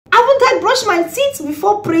Haven't I brushed my teeth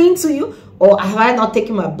before praying to you? Or have I not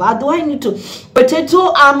taken my bath? Do I need to?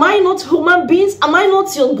 Potato, am I not human beings? Am I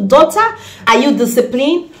not your daughter? Are you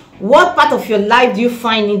disciplined? What part of your life do you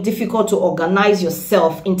find it difficult to organize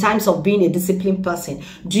yourself in terms of being a disciplined person?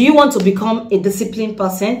 Do you want to become a disciplined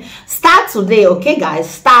person? Start today, okay guys?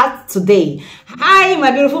 Start today. Hi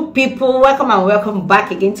my beautiful people, welcome and welcome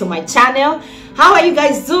back again to my channel. How are you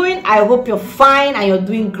guys doing? I hope you're fine and you're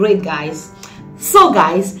doing great, guys. So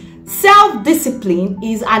guys, self-discipline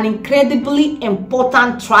is an incredibly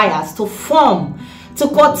important triad to form, to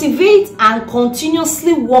cultivate and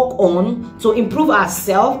continuously work on to improve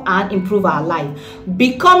ourselves and improve our life.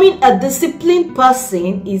 Becoming a disciplined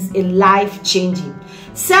person is a life-changing.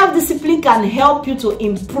 Self-discipline can help you to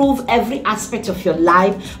improve every aspect of your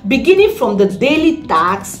life, beginning from the daily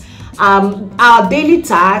tasks, our daily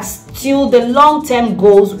tasks, till the long-term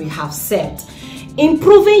goals we have set.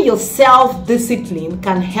 Improving your self-discipline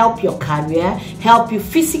can help your career, help you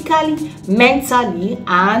physically, mentally,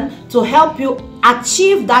 and to help you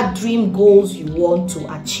achieve that dream goals you want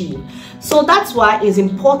to achieve. So that's why it's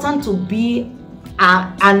important to be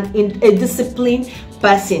a disciplined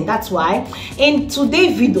person. That's why in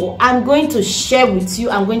today's video I'm going to share with you,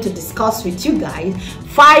 I'm going to discuss with you guys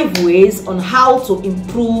 5 ways on how to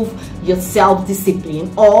improve your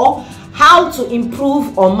self-discipline, or how to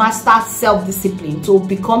improve or master self-discipline to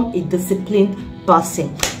become a disciplined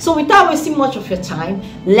person. So without wasting much of your time,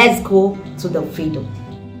 let's go to the video.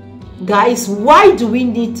 Guys, why do we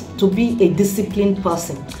need to be a disciplined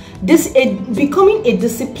person? Becoming a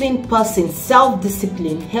disciplined person,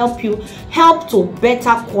 self-discipline help to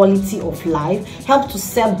better quality of life, help to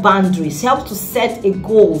set boundaries, help to set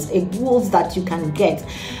goals that you can get.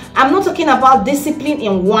 I'm not talking about discipline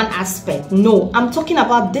in one aspect. No, I'm talking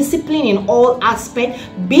about discipline in all aspects,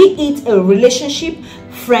 be it a relationship,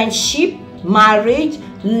 friendship, marriage,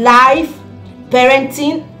 life,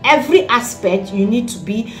 parenting, every aspect. You need to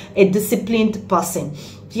be a disciplined person.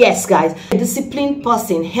 Yes guys, a disciplined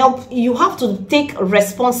person you have to take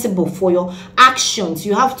responsible for your actions.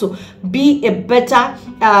 You have to be a better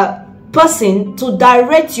person to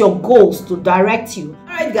direct your goals, to direct you.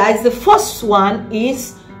 All right guys, the first one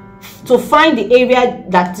is to find the area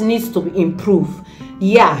that needs to be improved.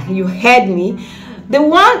 Yeah, you heard me.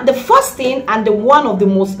 The first thing and one of the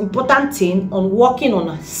most important thing on working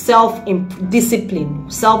on self-discipline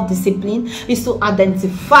is to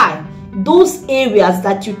identify those areas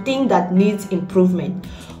that you think that needs improvement.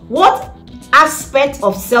 What aspects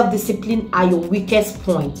of self-discipline are your weakest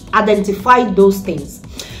points? Identify those things.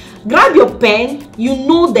 Grab your pen, you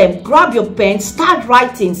know them. Grab your pen, start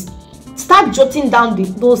writing, start jotting down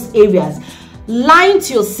those areas. Lying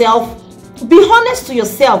to yourself. Be honest to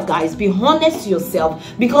yourself, guys. Be honest to yourself,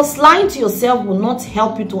 because lying to yourself will not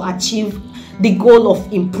help you to achieve the goal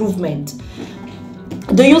of improvement.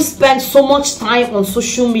 Do you spend so much time on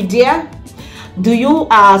social media? Do you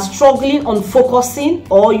are struggling on focusing,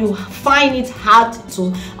 or you find it hard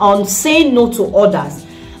to say no to others?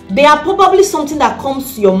 They are probably something that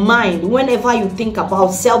comes to your mind whenever you think about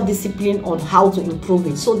self-discipline on how to improve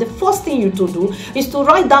it. So the first thing you to do is to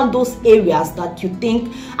write down those areas that you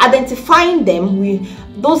think, identifying them with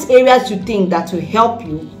those areas you think that will help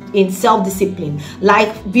you in self-discipline.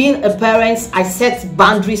 Like being a parent, I set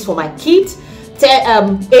boundaries for my kids.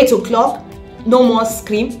 8 o'clock, no more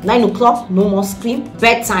scream. 9 o'clock, no more scream.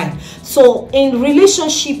 Bedtime. So in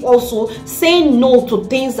relationship also, saying no to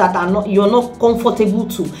things that you're not comfortable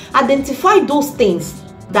to. Identify those things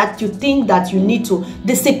that you think that you need to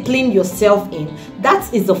discipline yourself in.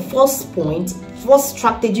 That is the first point, first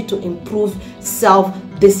strategy to improve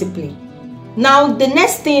self-discipline. Now the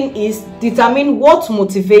next thing is determine what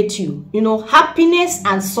motivates you. You know, happiness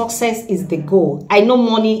and success is the goal. I know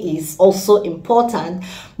money is also important,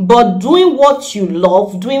 but doing what you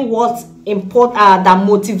love, doing what's important that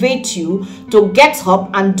motivates you to get up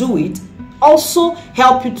and do it, also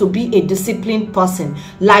help you to be a disciplined person.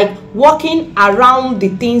 Like working around the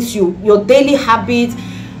things your daily habits,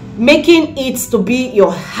 making it to be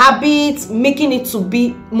your habits, making it to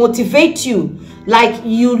be motivate you. Like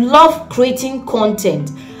you love creating content,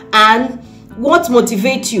 and what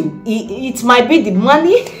motivates you? It might be the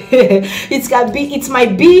money, it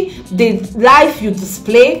might be the life you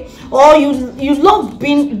display, or you love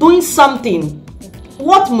doing something.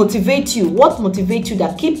 What motivates you? What motivates you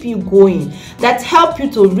that keep you going, that help you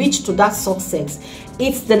to reach to that success?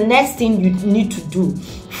 It's the next thing you need to do.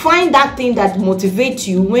 Find that thing that motivates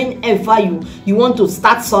you whenever you want to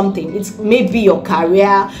start something. It's maybe your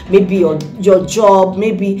career, maybe your job,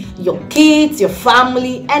 maybe your kids, your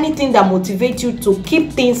family, anything that motivates you to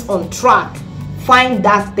keep things on track. Find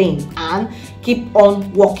that thing and keep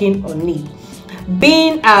on working on it.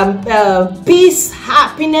 Being peace,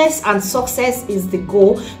 happiness and success is the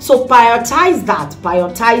goal. So prioritize that.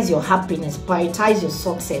 Prioritize your happiness, prioritize your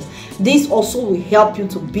success. This also will help you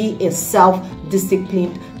to be a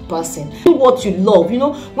self-disciplined person. Do what you love. You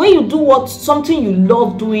know, when you do something you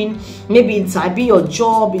love doing, maybe it can be your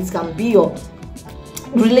job, it can be your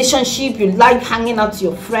relationship, you like hanging out with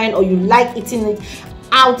your friend, or you like eating it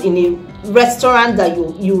out in a restaurant that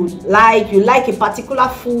you like a particular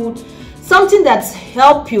food, something that's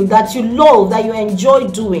help you, that you love, that you enjoy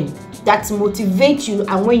doing, that motivates you,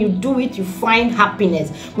 and when you do it you find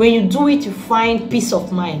happiness, when you do it you find peace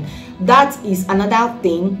of mind. That is another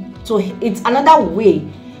thing. So it's another way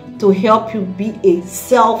to help you be a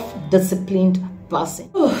self-disciplined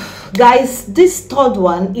person. Guys, this third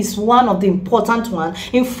one is one of the important one.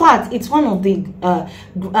 In fact, it's one of the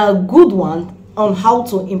good one on how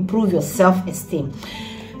to improve your self-esteem.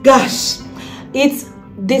 Gosh, it's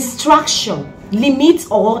distraction. Limit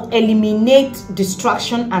or eliminate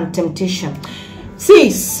distraction and temptation.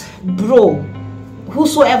 Sis, bro,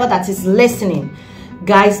 whosoever that is listening,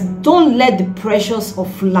 guys, don't let the pressures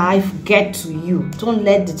of life get to you. Don't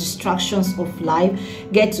let the distractions of life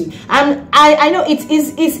get to you. And I know it's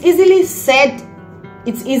easily said.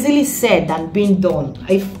 It's easily said than being done,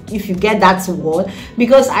 if you get that word,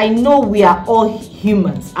 because I know we are all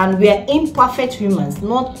humans and we are imperfect humans.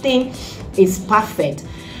 Nothing is perfect.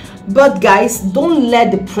 But guys, don't let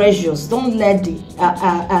the pressures, don't let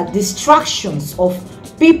the distractions of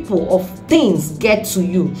people, of things get to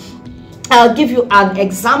you. I'll give you an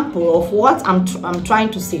example of what I'm trying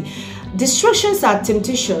to say. Distractions and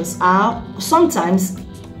temptations are sometimes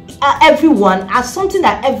something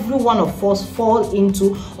that every one of us fall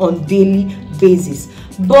into on daily basis.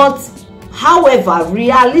 But however,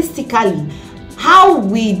 realistically, how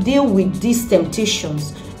we deal with these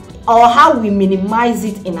temptations or how we minimize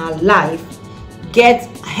it in our life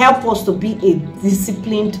help us to be a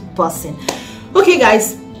disciplined person. Okay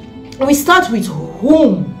guys, we start with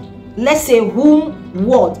whom. Let's say whom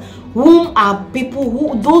are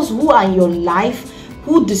people those who are in your life,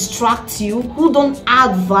 who distract you, who don't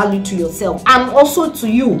add value to yourself, and also to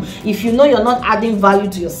you. If you know you're not adding value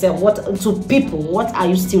to yourself, to people, what are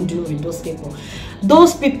you still doing with those people?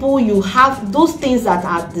 Those people, you have those things that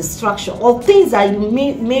are distraction, or things that you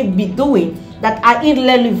may be doing that are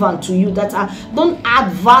irrelevant to you, that don't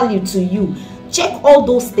add value to you. Check all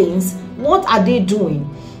those things. What are they doing?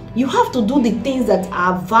 You have to do the things that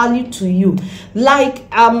are value to you. Like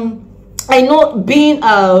I know being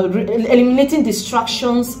eliminating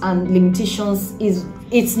distractions and limitations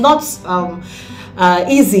it's not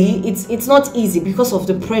easy. It's not easy because of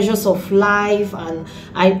the pressures of life. And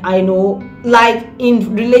I know, like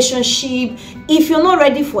in relationship, if you're not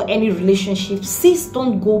ready for any relationship, sis,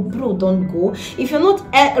 don't go, bro, don't go. If you're not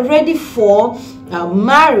ready for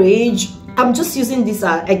marriage, I'm just using this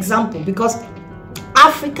example because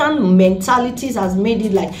African mentalities has made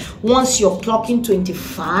it like once you're clocking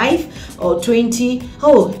 25 or 20,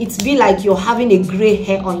 it's be like you're having a gray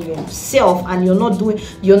hair on yourself and you're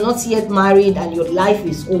not yet married and your life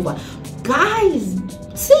is over. Guys,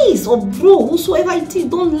 sis or bro, whosoever it is,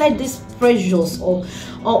 don't let these pressures or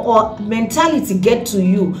mentality get to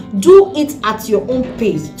you. Do it at your own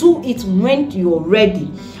pace. Do it when you're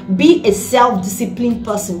ready. Be a self-disciplined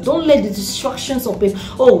person. Don't let the distractions of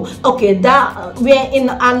people. That we're in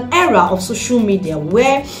an era of social media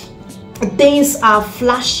where things are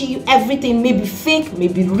flashy. Everything may be fake, may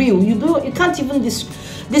be real. You can't even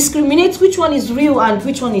discriminate which one is real and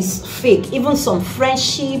which one is fake. Even some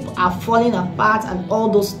friendship are falling apart and all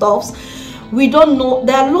those stuffs. We don't know.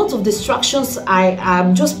 There are a lot of distractions.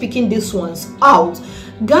 I'm just picking these ones out.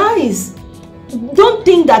 Guys, don't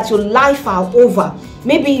think that your life are over.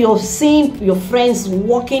 Maybe you're seeing your friends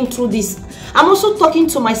walking through this. I'm also talking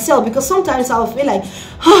to myself because sometimes I'll feel like,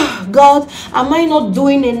 oh God, am I not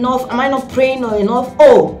doing enough? Am I not praying enough?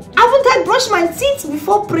 Oh, haven't I brushed my teeth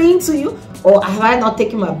before praying to you? Or have I not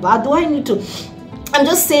taken my bath? Do I need to? I'm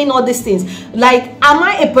just saying all these things. Like, am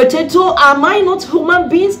I a potato? Am I not human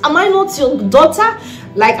beings? Am I not your daughter?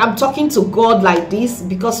 Like, I'm talking to God like this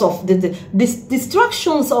because of the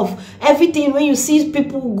distractions of everything. When you see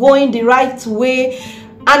people going the right way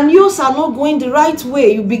and yours are not going the right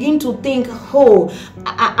way, you begin to think, oh,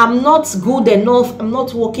 I'm not good enough, I'm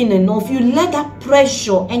not working enough. You let that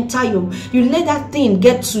pressure enter you, you let that thing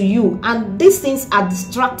get to you, and these things are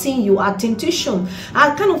distracting you, are temptation,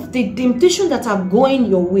 are kind of the temptation that are going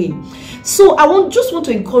your way. So I just want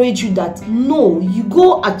to encourage you that no, you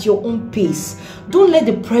go at your own pace. Don't let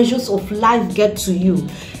the pressures of life get to you,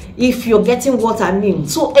 if you're getting what I mean.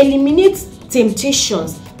 So eliminate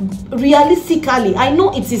temptations. realistically, I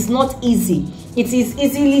know it is not easy. It is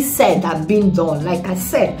easily said than being done. Like I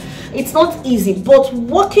said, it's not easy, but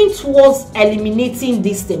working towards eliminating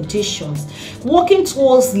these temptations, working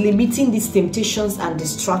towards limiting these temptations and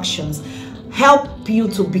distractions, help you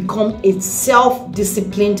to become a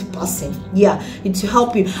self-disciplined person. Yeah, it will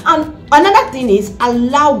help you. And another thing is,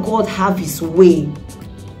 allow God have his way.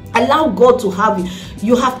 Allow God to have it.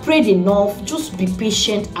 You have prayed enough. Just be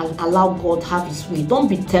patient and allow God have his way. Don't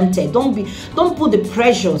be tempted. Don't put the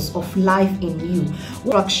pressures of life in you.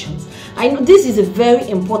 Instructions. I know this is a very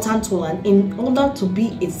important one in order to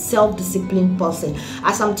be a self-disciplined person.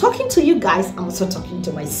 As I'm talking to you guys, I'm also talking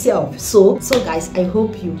to myself. So guys, I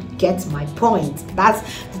hope you get my point. That's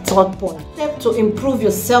the third point. Step to improve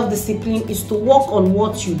your self-discipline is to work on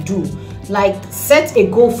what you do. Like, set a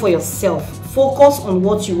goal for yourself. Focus on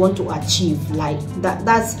what you want to achieve. Like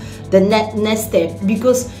that's the next step,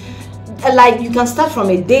 because like you can start from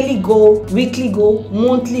a daily goal, weekly goal,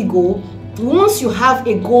 monthly goal. Once you have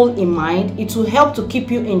a goal in mind, it will help to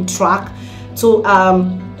keep you in track, to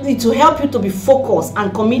it will help you to be focused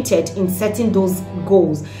and committed in setting those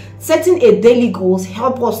goals. Setting a daily goals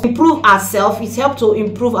help us improve ourselves. It helps to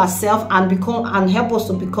improve ourselves and help us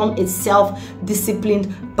to become a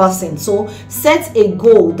self-disciplined person. So set a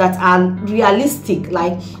goal that are realistic.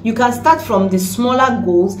 Like, you can start from the smaller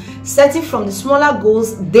goals, setting from the smaller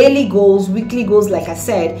goals, daily goals, weekly goals. Like I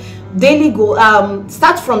said, daily goal,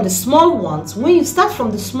 start from the small ones. When you start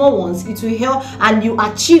from the small ones, it will help, and you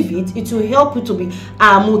achieve it, it will help you to be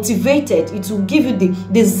motivated. It will give you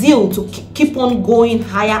the zeal to keep on going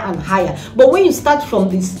higher and higher. But when you start from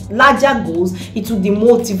these larger goals, it will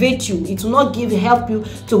demotivate you. It will not help you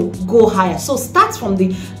to go higher. So start from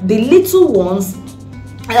the little ones.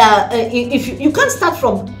 If you can't start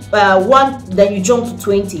from 1, then you jump to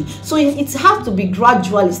 20. So it has to be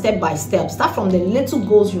gradually, step by step. Start from the little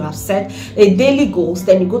goals you have set, a daily goals,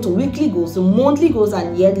 then you go to weekly goals, to monthly goals,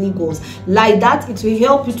 and yearly goals. Like that, it will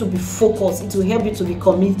help you to be focused. It will help you to be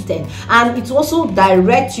committed, and it will also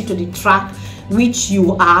direct you to the track which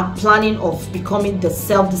you are planning of becoming the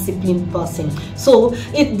self-disciplined person. So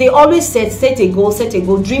they always said, set a goal,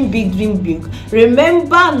 dream big, dream big.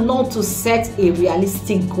 Remember not to set a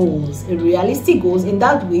realistic goals. In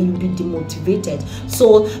that way you'll be demotivated.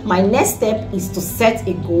 So my next step is to set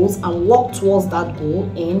a goals and work towards that goal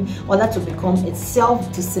in order to become a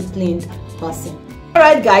self-disciplined person.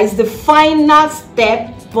 Alright guys, the final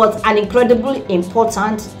step, but an incredibly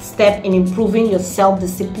important step in improving your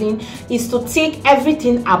self-discipline, is to take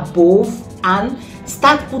everything above and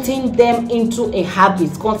start putting them into a habit.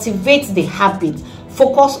 Cultivate the habit.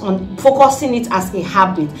 Focusing it as a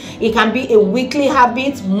habit. It can be a weekly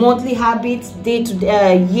habit, monthly habit,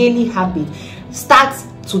 day-to-day, yearly habit. Start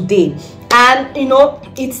today. And you know,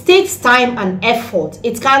 it takes time and effort.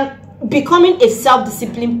 Becoming a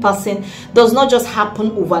self-disciplined person does not just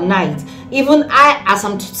happen overnight. Even as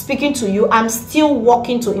I'm speaking to you, I'm still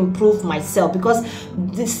working to improve myself, because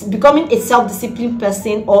becoming a self-disciplined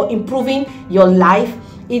person or improving your life,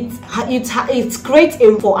 it's great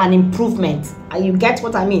for an improvement. You get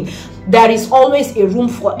what I mean? There is always a room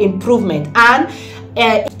for improvement. And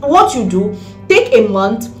what you do, take a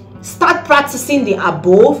month, start practicing the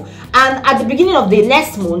above, and at the beginning of the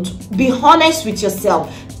next month, be honest with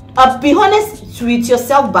yourself. Be honest with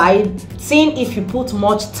yourself by seeing if you put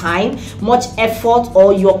much time, much effort,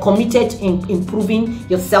 or you're committed in improving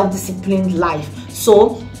your self-disciplined life.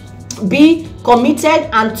 So be committed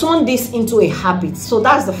and turn this into a habit. So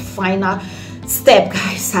that's the final step,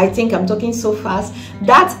 guys. I think I'm talking so fast.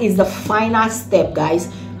 That is the final step, guys.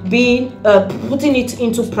 Putting it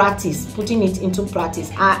into practice.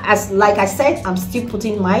 As like I said, I'm still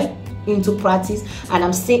putting my into practice, and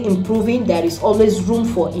I'm still improving. There is always room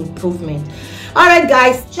for improvement. All right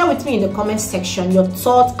guys, share with me in the comment section your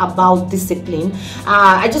thoughts about discipline.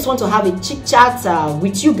 I just want to have a chit chat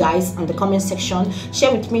with you guys in the comment section.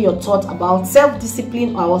 Share with me your thoughts about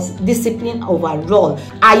self-discipline or discipline overall.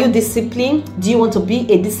 Are you disciplined? Do you want to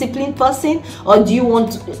be a disciplined person, or do you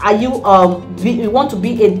want to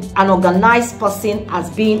be an organized person as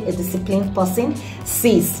being a disciplined person?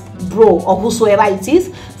 Sis, bro, or whosoever it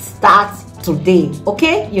is, start today.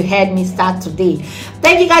 Okay, you heard me, start today.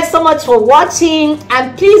 Thank you guys so much for watching,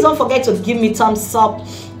 and please don't forget to give me thumbs up.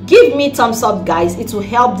 Give me thumbs up, guys. It will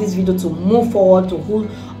help this video to move forward to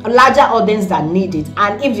a larger audience that need it.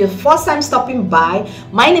 And if you're first time stopping by,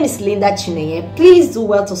 my name is Linda Chineye. Please do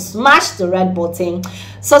well to smash the red button,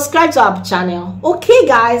 subscribe to our channel. Okay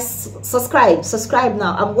guys, subscribe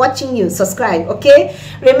now. I'm watching you. Subscribe. Okay,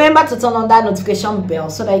 remember to turn on that notification bell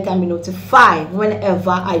so that you can be notified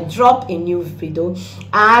whenever I drop a new video.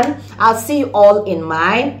 And I'll see you all in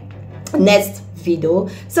my next video.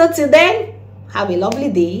 So till then, have a lovely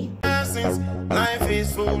day. Life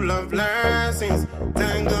is full of blessings.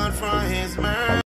 Thank God for his mercy.